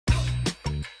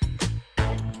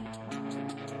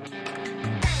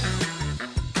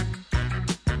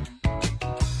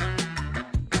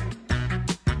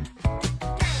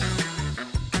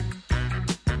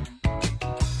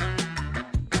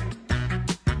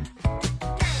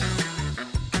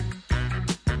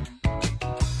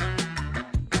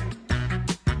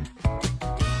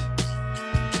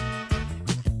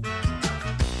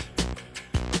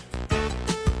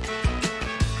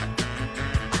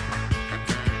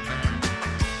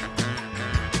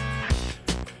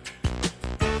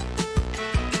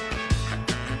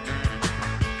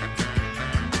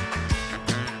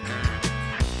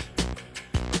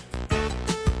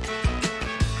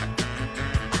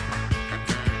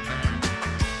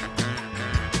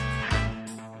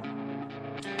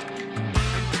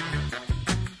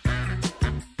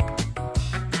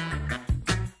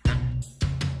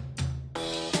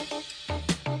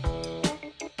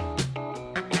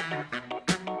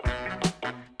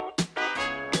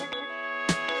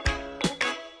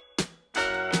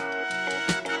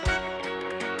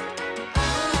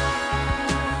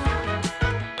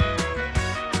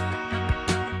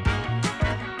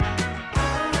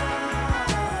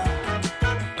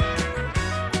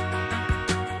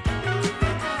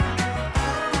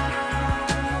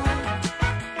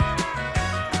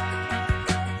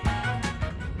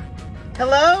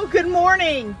Hello, good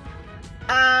morning.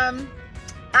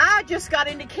 I just got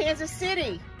into Kansas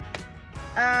City.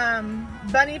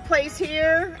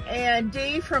 Bunnyplayshere and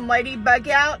Dee from Lady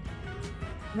Bugout.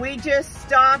 We just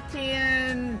stopped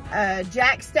in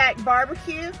Jack Stack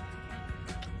Barbecue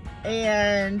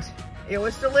and it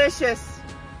was delicious.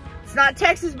 It's not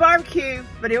Texas barbecue,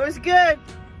 but it was good.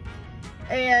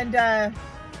 And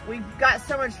we got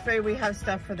so much food, we have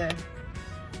stuff for the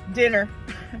dinner.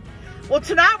 Well,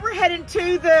 tonight we're heading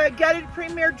to the Gutted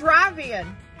Premier Drive-In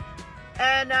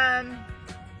and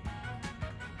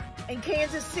in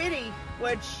Kansas City,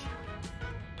 which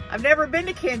I've never been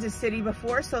to Kansas City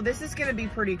before, so this is gonna be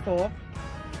pretty cool.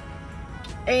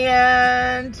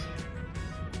 And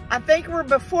I think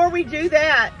before we do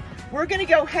that, we're gonna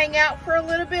go hang out for a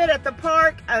little bit at the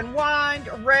park, unwind,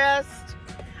 rest.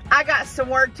 I got some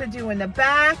work to do in the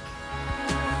back.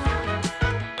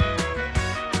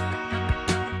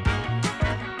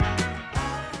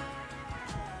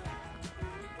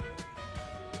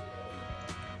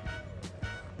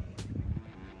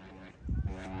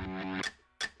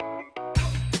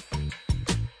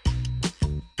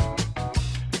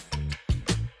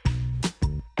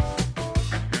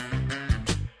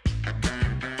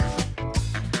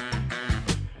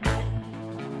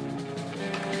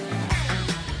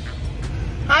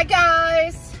 Hi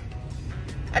guys,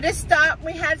 I just stopped.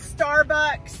 We had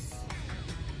Starbucks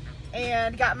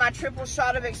and got my triple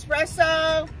shot of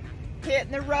espresso,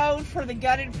 hitting the road for the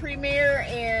Gutted Premier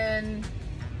in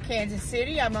Kansas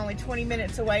City. I'm only 20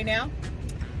 minutes away now,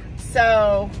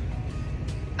 so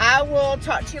I will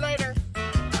talk to you later.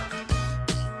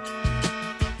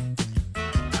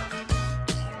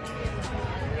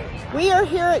 We are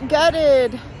here at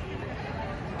Gutted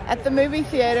at the movie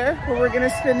theater where we're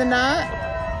gonna spend the night.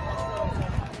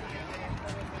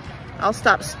 I'll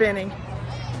stop spinning.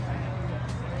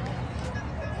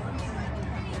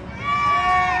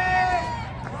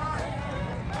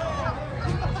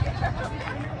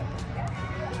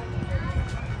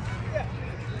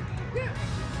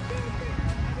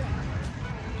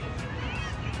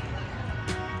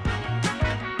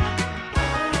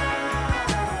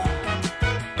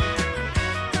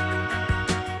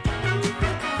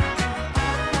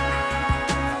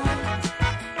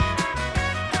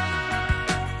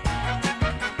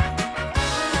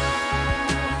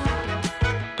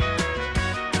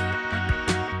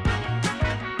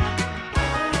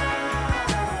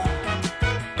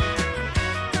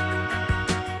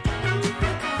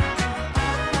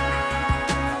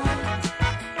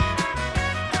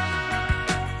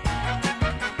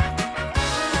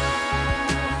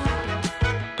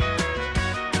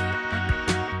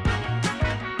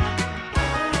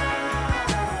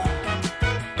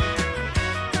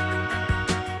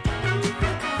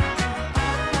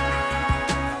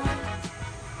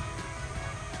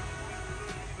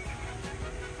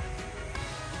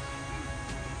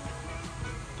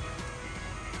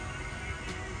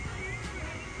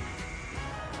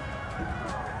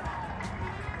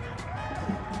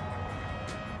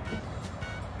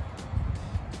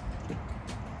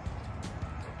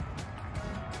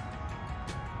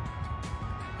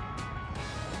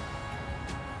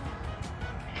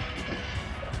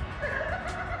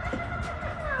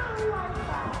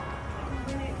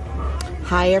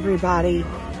 Hi everybody.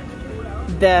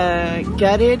 The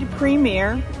Gutted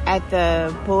Premier at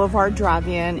the Boulevard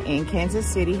Drive-In in Kansas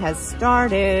City has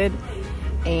started,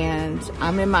 and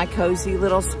I'm in my cozy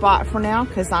little spot for now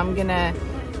because I'm gonna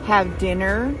have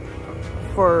dinner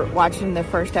for watching the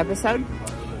first episode.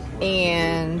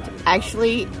 And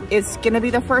actually it's gonna be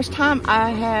the first time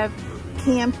I have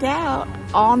camped out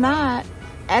all night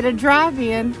at a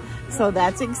drive-in, so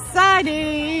that's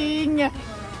exciting.